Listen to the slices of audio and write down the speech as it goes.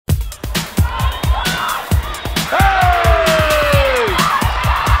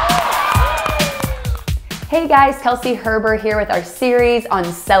guys, Kelsey Herber here with our series on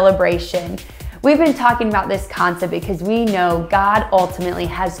celebration. We've been talking about this concept because we know God ultimately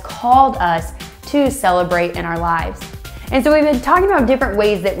has called us to celebrate in our lives. And so we've been talking about different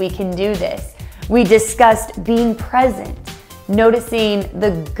ways that we can do this. We discussed being present, noticing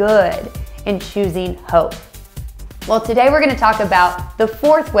the good, and choosing hope. Well, today we're going to talk about the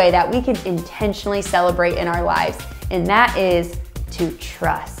fourth way that we can intentionally celebrate in our lives, and that is to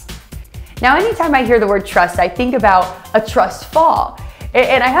trust. Now, anytime I hear the word trust, I think about a trust fall.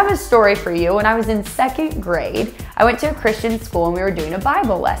 And I have a story for you. When I was in second grade, I went to a Christian school and we were doing a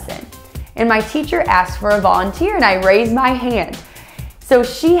Bible lesson. And my teacher asked for a volunteer and I raised my hand. So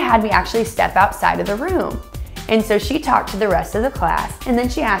she had me actually step outside of the room. And so she talked to the rest of the class and then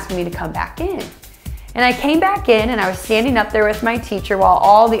she asked me to come back in. And I came back in and I was standing up there with my teacher while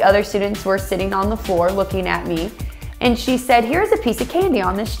all the other students were sitting on the floor looking at me. And she said, "Here's a piece of candy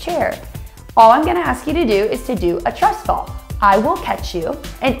on this chair. All I'm gonna ask you to do is to do a trust fall. I will catch you,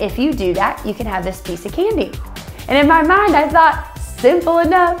 and if you do that, you can have this piece of candy." And in my mind, I thought, simple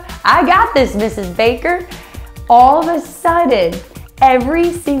enough. I got this, Mrs. Baker. All of a sudden,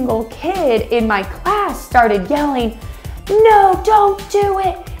 every single kid in my class started yelling, "No, don't do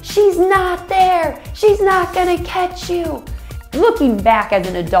it. She's not there. She's not gonna catch you." Looking back as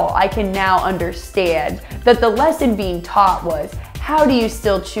an adult, I can now understand that the lesson being taught was, how do you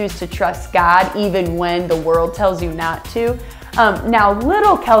still choose to trust God even when the world tells you not to? Now,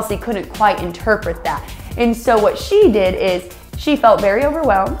 little Kelsey couldn't quite interpret that. And so what she did is she felt very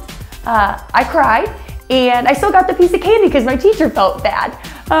overwhelmed. I cried and I still got the piece of candy because my teacher felt bad.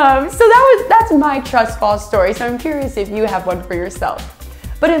 So that's my trust fall story. So I'm curious if you have one for yourself.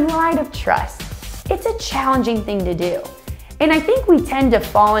 But in light of trust, it's a challenging thing to do. And I think we tend to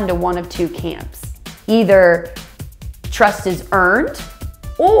fall into one of two camps. Either trust is earned,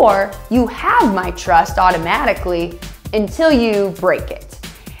 or you have my trust automatically until you break it.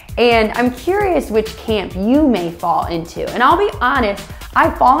 And I'm curious which camp you may fall into. And I'll be honest, I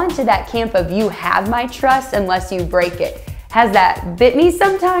fall into that camp of you have my trust unless you break it. Has that bit me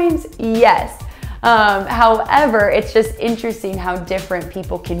sometimes? Yes. However, it's just interesting how different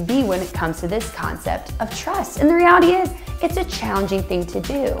people can be when it comes to this concept of trust. And the reality is, it's a challenging thing to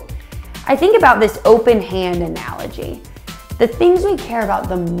do. I think about this open hand analogy. The things we care about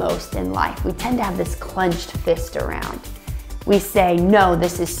the most in life, we tend to have this clenched fist around. We say, no,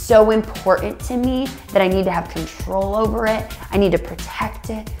 this is so important to me that I need to have control over it. I need to protect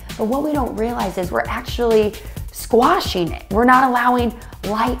it. But what we don't realize is we're actually squashing it. We're not allowing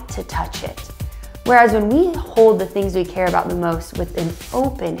light to touch it. Whereas when we hold the things we care about the most with an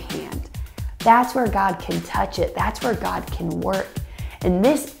open hand, that's where God can touch it. That's where God can work. And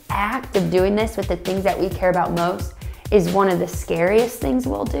this act of doing this with the things that we care about most is one of the scariest things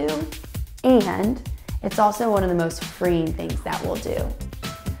we'll do. And it's also one of the most freeing things that we'll do.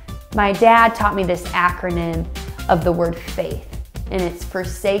 My dad taught me this acronym of the word faith, and it's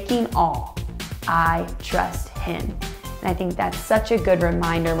forsaking all. I trust him. And I think that's such a good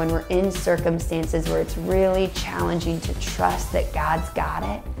reminder when we're in circumstances where it's really challenging to trust that God's got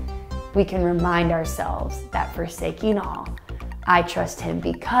it. We can remind ourselves that forsaking all, I trust him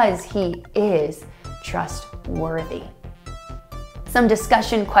because he is trustworthy. Some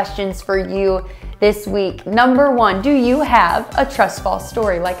discussion questions for you this week. Number one, do you have a trust fall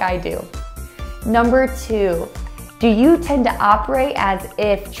story like I do? Number two, do you tend to operate as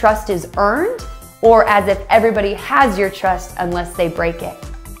if trust is earned or as if everybody has your trust unless they break it?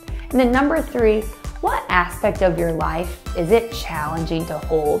 And then number three, what aspect of your life is it challenging to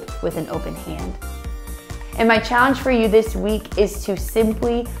hold with an open hand? And my challenge for you this week is to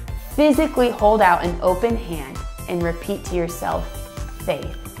simply physically hold out an open hand and repeat to yourself,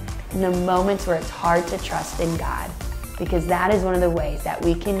 faith, in the moments where it's hard to trust in God, because that is one of the ways that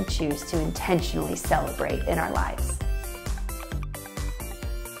we can choose to intentionally celebrate in our lives.